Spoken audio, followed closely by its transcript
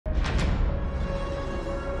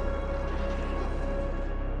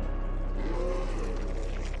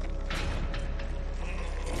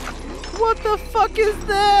What the fuck is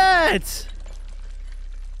that?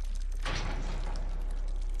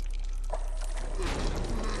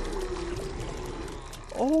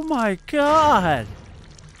 Oh my god.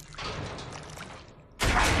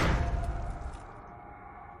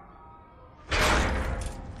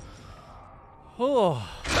 Oh.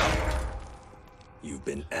 You've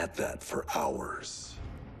been at that for hours.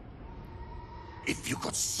 If you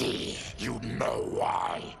could see, you'd know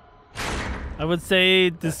why. I would say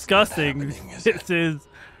disgusting. This is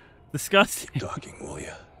disgusting. Keep talking, will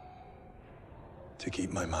ya? To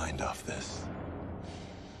keep my mind off this.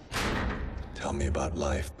 Tell me about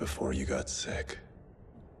life before you got sick.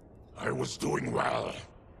 I was doing well,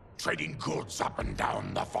 trading goods up and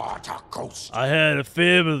down the Varta coast. I had a My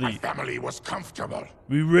family. family was comfortable,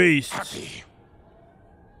 We raced. happy.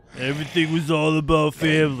 Everything was all about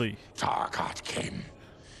family. Tarkat came.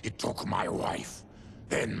 It took my wife,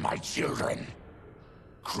 then my children.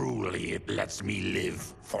 Cruelly, it lets me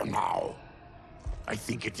live for now. I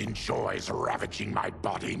think it enjoys ravaging my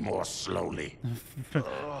body more slowly.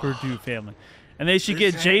 Purdue family. And they should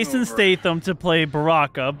get Jason Statham to play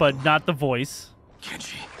Baraka, but not the voice.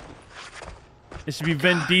 Kenji, It should be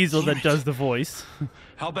Vin Diesel that does the voice.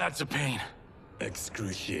 how bad's the pain?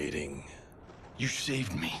 Excruciating. You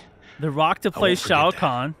saved me. The Rock to play won't forget Shao that.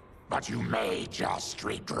 Kahn. But you may just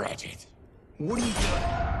regret it. What are you doing?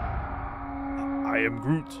 I am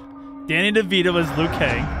Groot. Danny DeVito as Liu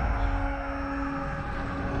Kang.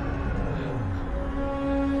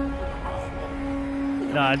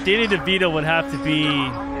 Nah, Danny DeVito would have to be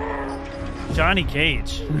Johnny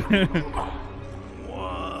Cage.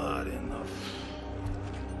 What in the...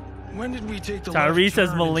 When did we take the Tyrese left as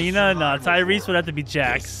turn Melina. into Nah, survival Tyrese for? would have to be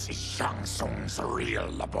Jax. This is Shang Tsung's real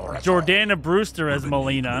laboratory. Jordana Brewster as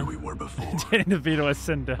Melina. Where we were before. Danny DeVito as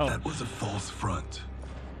Sindel. That was a false front.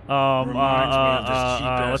 Reminds me of this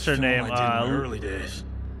cheap-ass what's her film name? I did in my early days.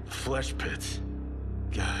 Flesh pits.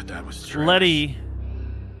 God, that was trash. Letty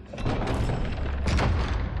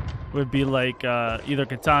would be like either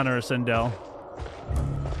Katana or Sindel.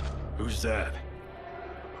 Who's that?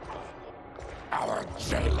 Our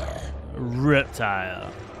jailer.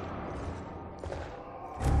 Reptile.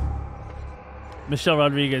 Michelle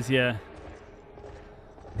Rodriguez, yeah.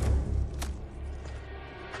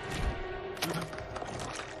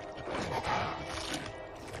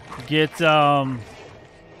 Get the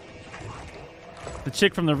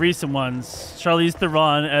chick from the recent ones, Charlize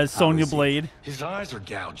Theron as Sonya Blade. His eyes are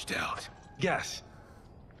gouged out. Guess.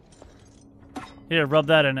 Here, rub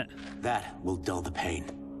that in it. That will dull the pain.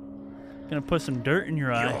 Gonna put some dirt in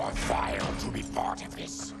your eye. You're vile to be part of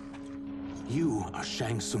this. You are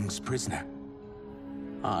Shang Tsung's prisoner.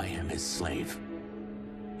 I am his slave.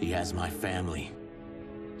 He has my family.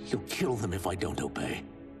 He'll kill them if I don't obey.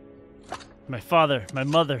 My father, my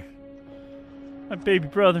mother, my baby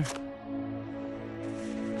brother.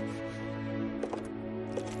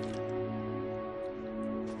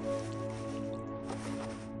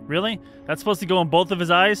 Really? That's supposed to go in both of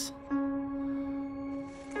his eyes?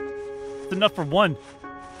 It's enough for one.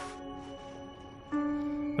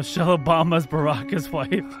 Michelle Obama's Baraka's wife.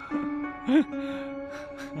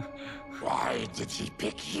 Why did he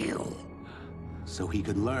pick you? So he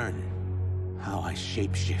could learn how I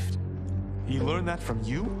shapeshift. He learned that from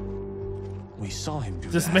you? We saw him do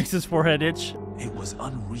Just that. makes his forehead itch. It was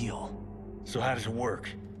unreal. So how does it work?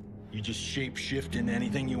 You just shape-shift into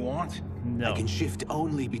anything you want? No. I can shift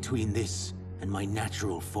only between this and my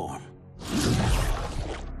natural form.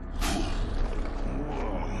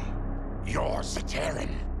 You're Zateran.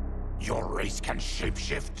 Your race can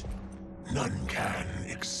shapeshift. None can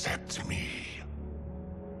except me.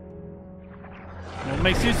 What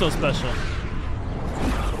makes you so special?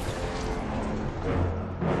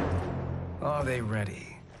 Are they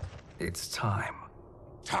ready? It's time.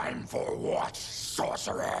 Time for what,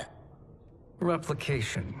 sorcerer?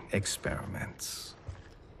 Replication experiments.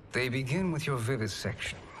 They begin with your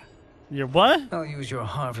vivisection. Your what? I'll use your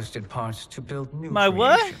harvested parts to build new My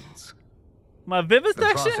what? creations. My The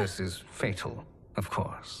vivisection? process is fatal, of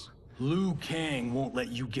course. Liu Kang won't let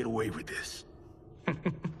you get away with this.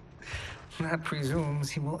 That presumes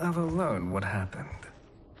he will ever learn what happened.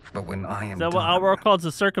 But when I am Is that what done, our world calls a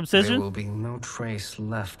there circumcision? will be no trace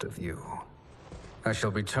left of you. I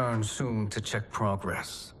shall return soon to check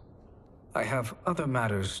progress. I have other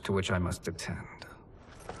matters to which I must attend.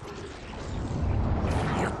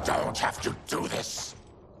 You don't have to do this.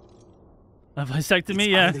 A vasectomy, It's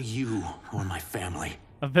yeah. either you or my family.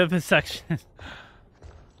 A vivisection.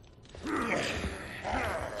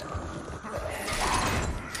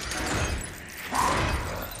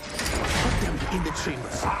 Put them in the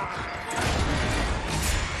chambers.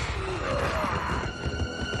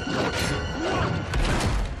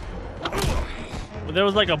 But there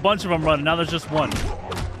was like a bunch of them running. Now there's just one.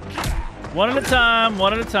 One at a time,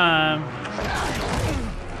 one at a time.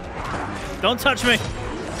 Don't touch me.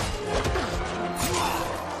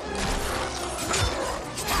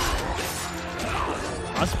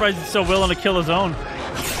 I'm surprised he's so willing to kill his own.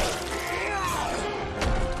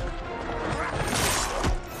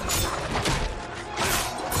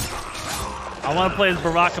 I want to play as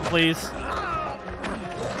Baraka, please.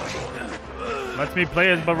 Let me play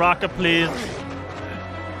as Baraka, please.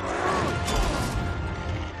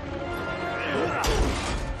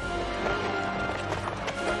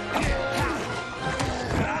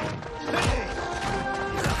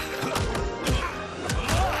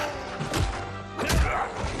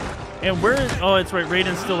 And where is... Oh, it's right.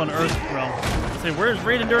 Raiden's still in Earth Realm. Say, where is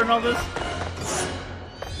Raiden during all this?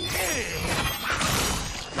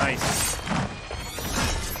 Nice.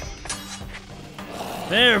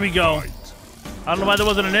 There we go. I don't know why there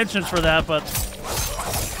wasn't an entrance for that, but...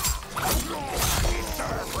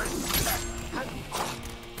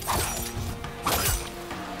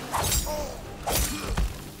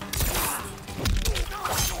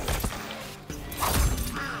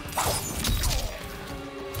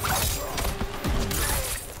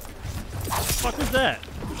 What the fuck was that?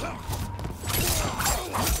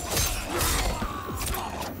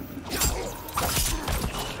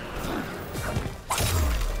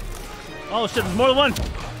 Oh shit, there's more than one!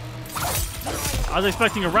 I was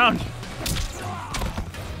expecting a round.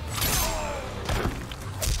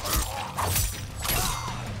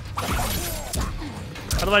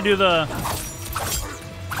 How do I do the...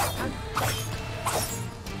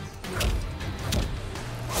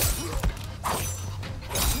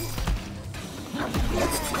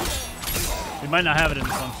 We might not have it in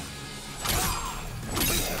this one.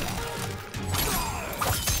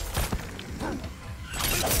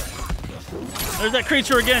 There's that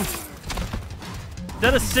creature again. Is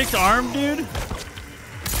that a 6-arm dude?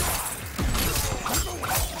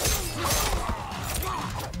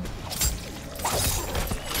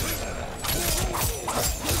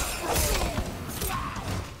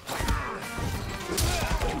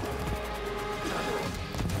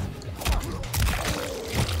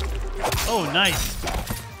 Oh, nice.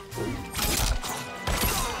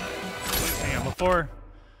 Hang on, before...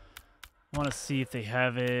 I want to see if they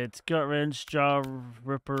have it. Gut wrench, jaw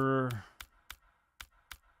ripper.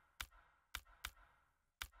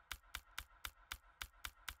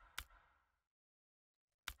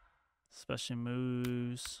 Special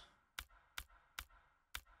moves.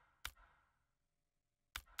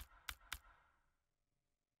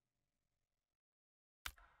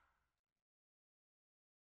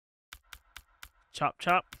 Chop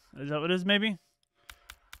chop. Is that what it is, maybe?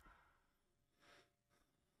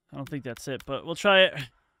 I don't think that's it, but we'll try it.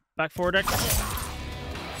 Back forward X.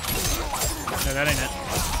 No, that ain't it.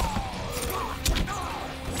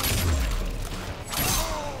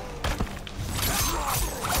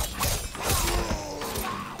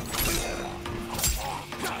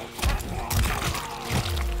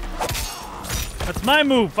 That's my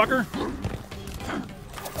move, fucker.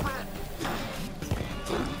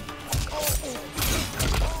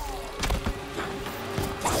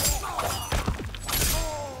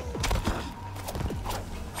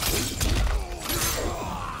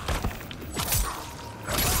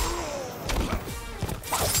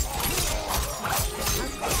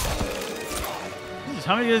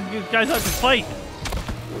 How many of you guys have to fight?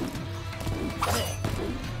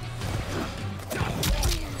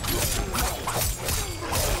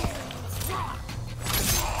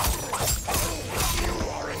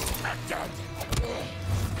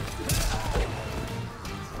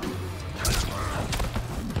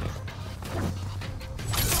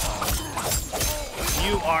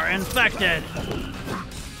 You are infected.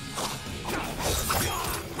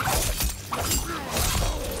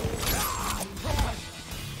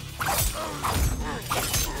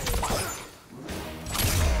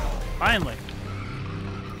 Finally.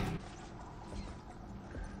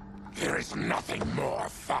 There is nothing more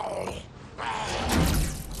foul.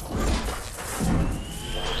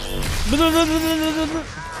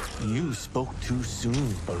 You spoke too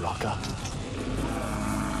soon, Baraka.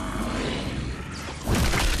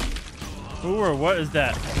 Who or what is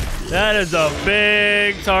that? That is a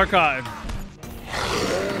big Tarkon.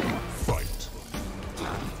 Fight.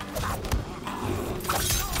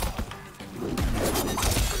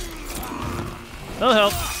 That'll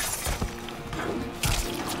help.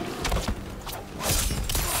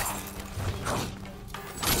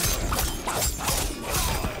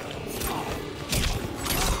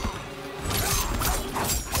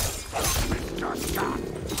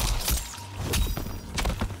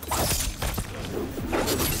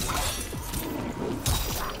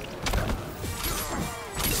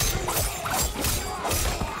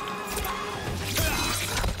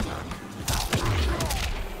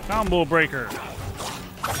 Combo breaker.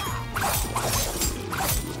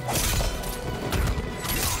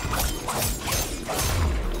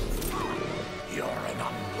 You're an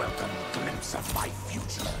unwelcome glimpse of my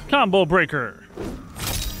future. Combo breaker.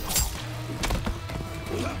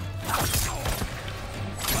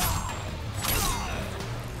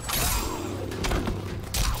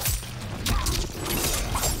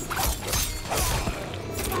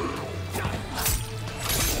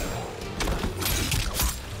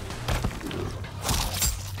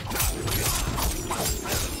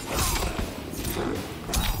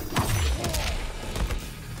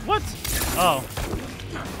 What? Oh.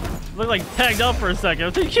 Looked like tagged up for a second. I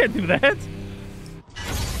was like, you can't do that.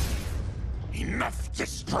 Enough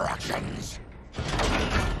distractions.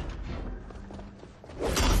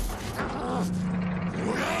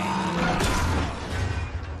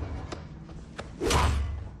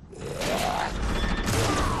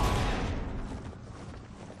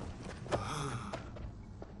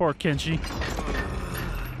 Poor Kenshi.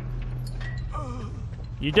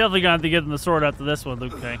 You definitely gonna have to give him the sword after this one,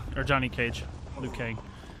 Luke Kang. Or Johnny Cage. Luke Kang.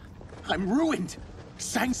 I'm ruined.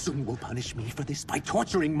 Shang Tsung will punish me for this by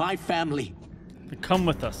torturing my family. Come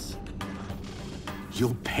with us.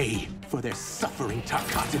 You'll pay for their suffering,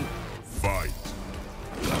 Tarkatan. Fight.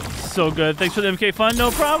 So good. Thanks for the MK Fun.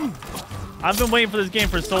 No problem. I've been waiting for this game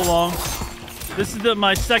for so long. This is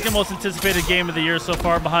my second most anticipated game of the year so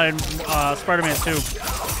far, behind Spider-Man 2.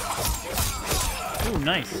 Ooh,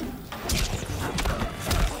 nice.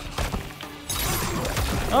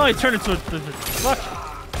 Oh, he turned into a... Fuck.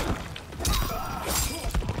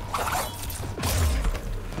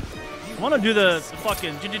 I want to do the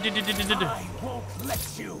fucking... I won't let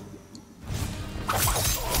you.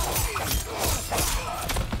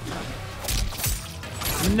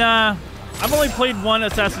 Nah. I've only played one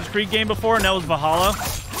Assassin's Creed game before, and that was Valhalla.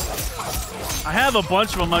 I have a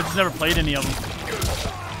bunch of them, I've just never played any of them.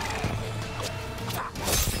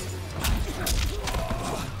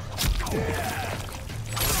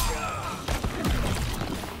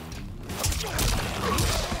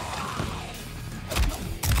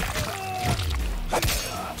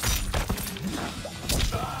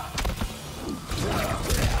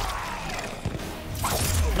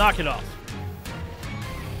 Knock it off.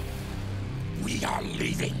 We are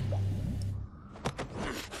leaving.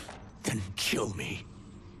 Then kill me.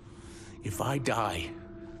 If I die,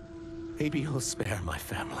 maybe you'll spare my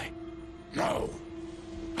family. No,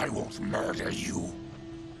 I won't murder you.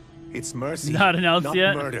 It's mercy, Not announced not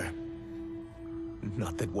yet? murder.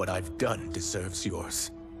 Not that what I've done deserves yours.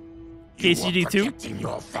 You were KCD2? protecting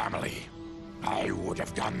your family. I would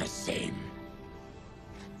have done the same.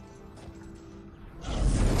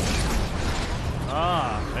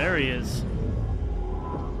 Ah, there he is.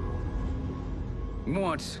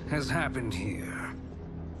 What has happened here?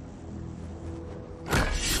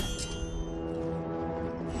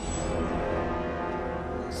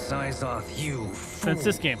 Sizoth, you fool. Since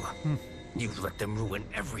this game. You've let them ruin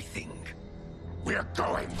everything. We're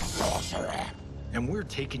going, sorcerer. And we're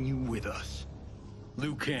taking you with us.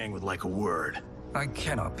 Liu Kang would like a word. I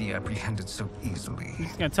cannot be apprehended so easily.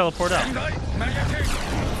 He's gonna teleport out.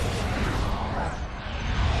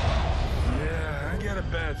 Yeah, I got a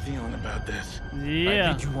bad feeling about this. Yeah.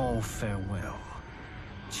 I bid you all farewell.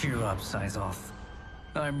 Cheer up, Sizoth.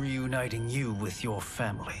 I'm reuniting you with your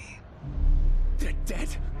family. They're dead?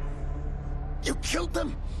 You killed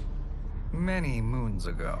them? Many moons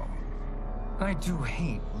ago. I do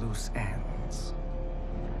hate loose ends.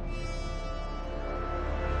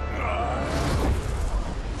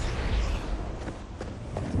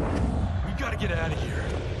 We gotta get out of here.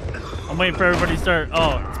 I'm waiting for everybody to start.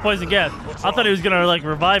 Oh, it's poison gas. I thought he was gonna like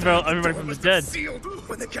revive everybody from the dead. Sealed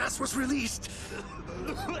when the gas was released.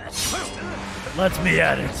 Let's be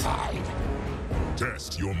at it.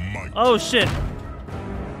 Test your might. Oh shit.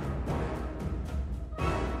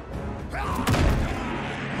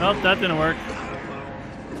 Nope, that didn't work.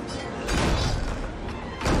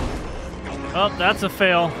 Oh, that's a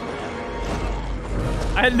fail.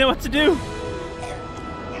 I didn't know what to do.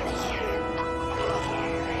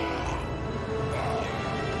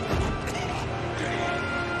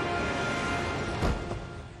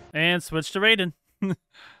 And switch to Raiden.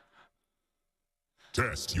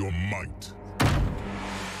 Test your might.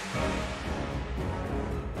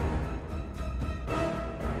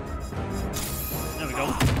 There we go.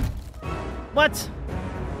 What?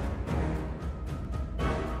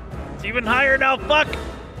 It's even higher now, fuck!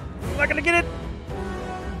 I'm not gonna get it!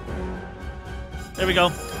 There we go.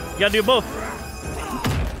 You gotta do both.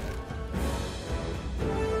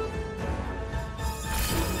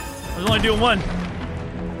 I was only doing one.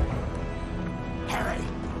 Hurry.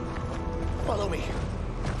 Follow me.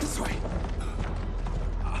 This way.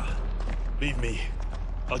 Leave me.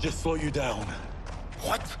 I'll just slow you down.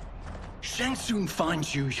 What? Shang Tsung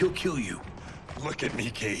finds you, he'll kill you. Look at me,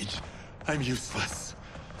 Cage. I'm useless.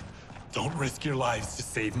 Don't risk your lives to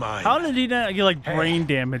save mine. How did he not get like brain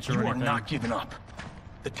damage or You anything? are not giving up.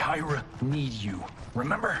 The Tyra need you.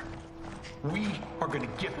 Remember? We are gonna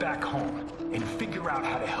get back home and figure out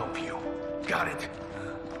how to help you. Got it?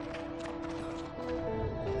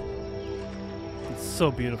 It's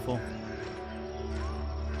so beautiful.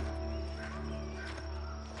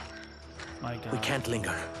 My God. We can't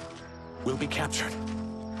linger. We'll be captured.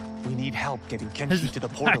 We need help getting Kenshi to the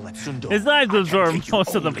portal at Sundo. His eyes absorb Take you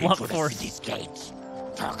most of the only blunt to the force. city's gates.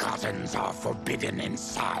 Tarkatans are forbidden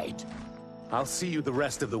inside. I'll see you the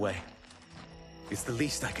rest of the way. It's the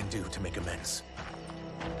least I can do to make amends.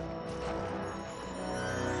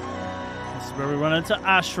 This is where we run into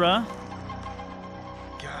Ashra.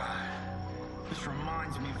 God, this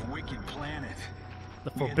reminds me of Wicked Planet.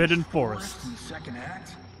 The We had Forbidden this Forest. in the second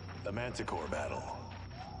act. The Manticore battle.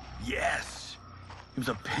 Yes. It was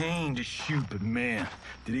a pain to shoot, but man,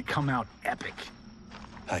 did it come out epic.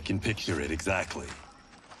 I can picture it exactly.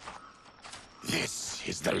 This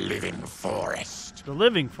is the living forest. The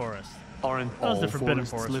Living Forest. Aren't That was all the Forbidden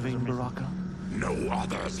forests Forest for living, some reason. Baraka? No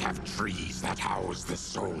others have trees that house the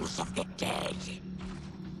souls of the dead.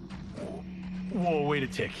 Whoa, wait a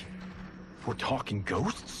tick. We're talking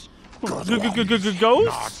ghosts? Ghosts?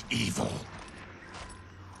 Not evil.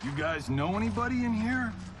 You guys know anybody in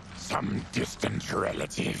here? Some distant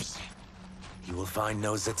relatives. You will find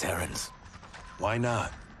no Zaterrans. Why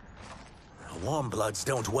not? Warmbloods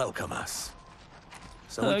don't welcome us.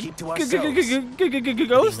 So we keep to ourselves,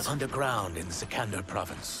 Ghost? living underground in Sikander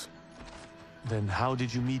province. Then how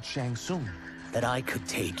did you meet Shang Tsung? That I could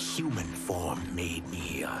take human form made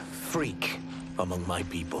me a freak among my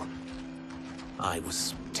people. I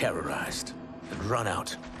was terrorized and run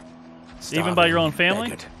out. Even by your own Starving, family?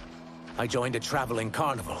 beggared. I joined a traveling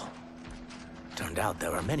carnival. Turned out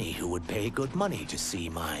there were many who would pay good money to see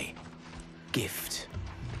my gift.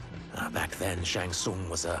 Back then, Shang Tsung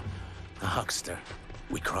was a huckster.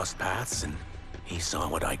 We crossed paths and he saw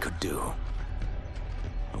what I could do.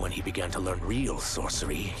 When he began to learn real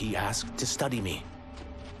sorcery, he asked to study me.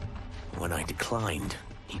 When I declined,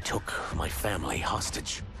 he took my family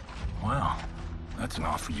hostage. Well, that's an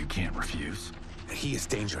offer you can't refuse. He is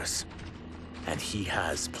dangerous, and he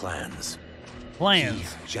has plans.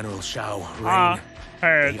 Plans. He, General Shao, I Rain,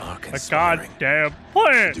 had they are a conspiring. goddamn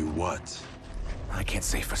plan. Do what? I can't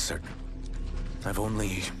say for certain. I've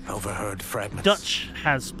only overheard fragments. Dutch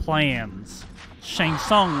has plans. Shang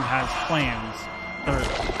Tsung has plans.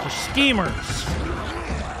 They're schemers.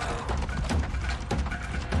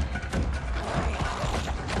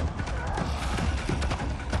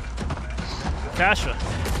 Kasha.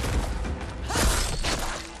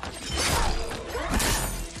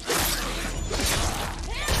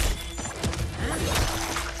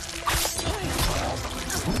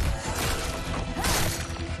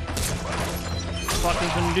 Fucking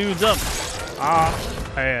some dudes up. I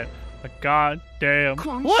had a goddamn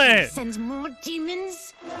plan. Sends more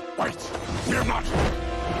demons. Wait, we're not.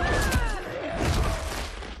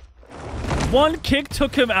 One kick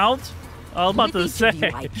took him out. I was about to With each of say.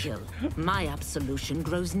 you I kill, my absolution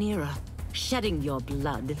grows nearer. Shedding your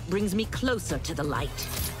blood brings me closer to the light.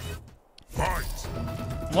 Fight.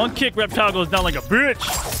 One kick, Reptile goes down like a bitch.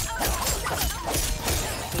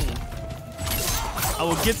 I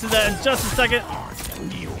will get to that in just a second.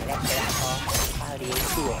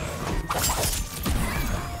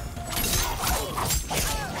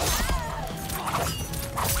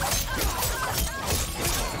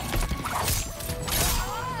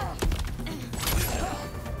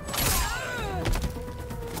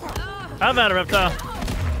 Have at it, Reptile.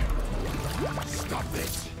 Stop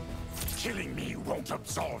it. Killing me won't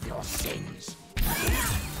absolve your sins.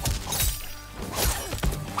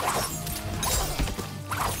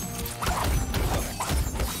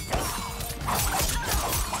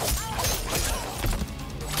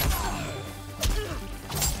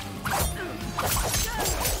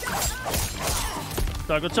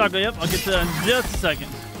 Taco Choco, yep, I'll get to that in just a second.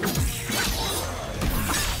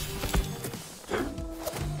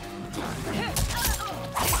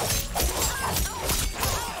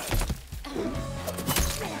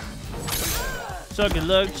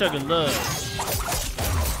 Chug a lug.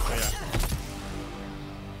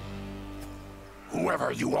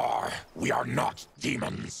 Whoever you are, we are not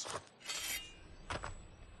demons.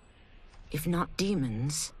 If not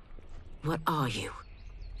demons, what are you?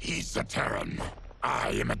 He's a Terran. I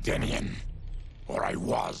am a Denian. Or I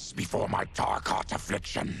was before my Tarkat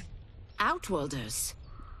affliction. Outworlders.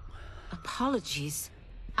 Apologies.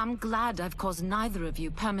 I'm glad I've caused neither of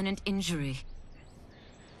you permanent injury.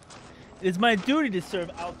 It's my duty to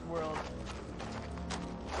serve Outworld.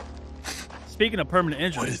 Speaking of permanent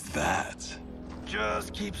injury. What is that?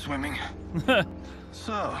 Just keep swimming.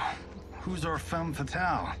 So, who's our femme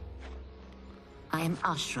fatale? I am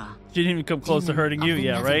Ashra. She didn't even come close to hurting you,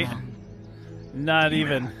 yeah, right? Not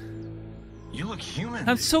even. You look human.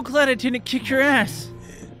 I'm so glad I didn't kick your ass.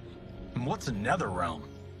 And what's a nether realm?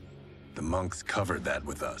 The monks covered that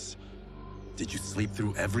with us. Did you sleep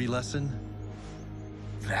through every lesson?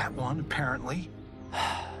 That one, apparently.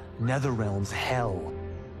 Netherrealm's hell,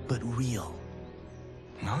 but real.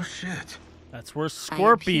 No shit. That's where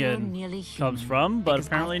Scorpion comes from, but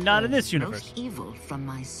apparently not in this universe. Most evil from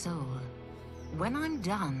my soul. When I'm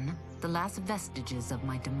done, the last vestiges of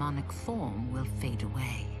my demonic form will fade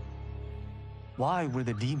away. Why were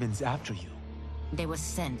the demons after you? They were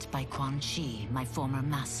sent by Quan Chi, my former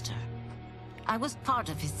master. I was part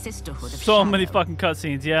of his sisterhood of So many Shadow. fucking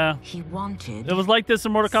cutscenes, yeah. He wanted. It was like this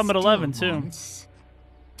in Mortal Kombat 11 still too. wants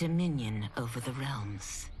dominion over the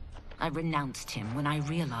realms. I renounced him when I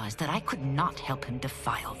realized that I could not help him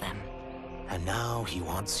defile them. And now he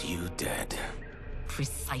wants you dead.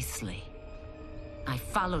 Precisely. I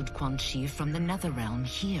followed Quan Chi from the Netherrealm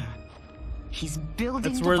here. He's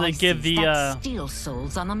building That's where they give devices the, that steal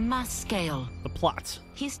souls on a mass scale. The plot.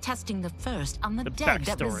 He's testing the first on the The dead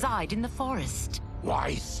that backstory. reside in the forest.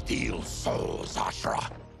 Why steal souls,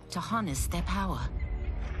 Ashra? To harness their power.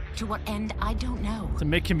 To what end, I don't know. To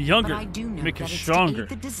make him younger, But I do know make him that it's stronger. to aid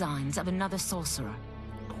the designs of another sorcerer,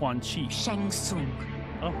 Quan Chi. Shang Tsung.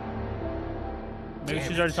 Oh. Maybe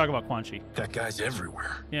she's already talking about Quan Chi. That guy's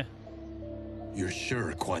everywhere. Yeah. You're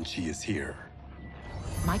sure Quan Chi is here?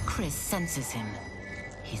 My Chris senses him.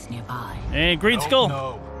 He's nearby. And Green Skull.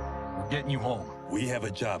 No, we're getting you home. We have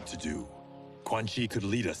a job to do. Quan Chi could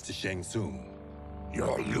lead us to Shang Tsung.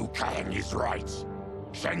 Your Liu Kang is right.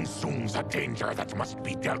 Shang Tsung's a danger that must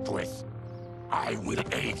be dealt with. I will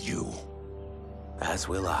aid you. As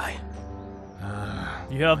will I.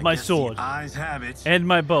 You have I my guess sword. the eyes have it. And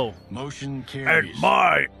my bow. Motion carries.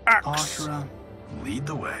 my axe. Ashra, lead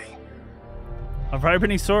the way. A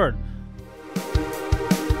vibrating sword.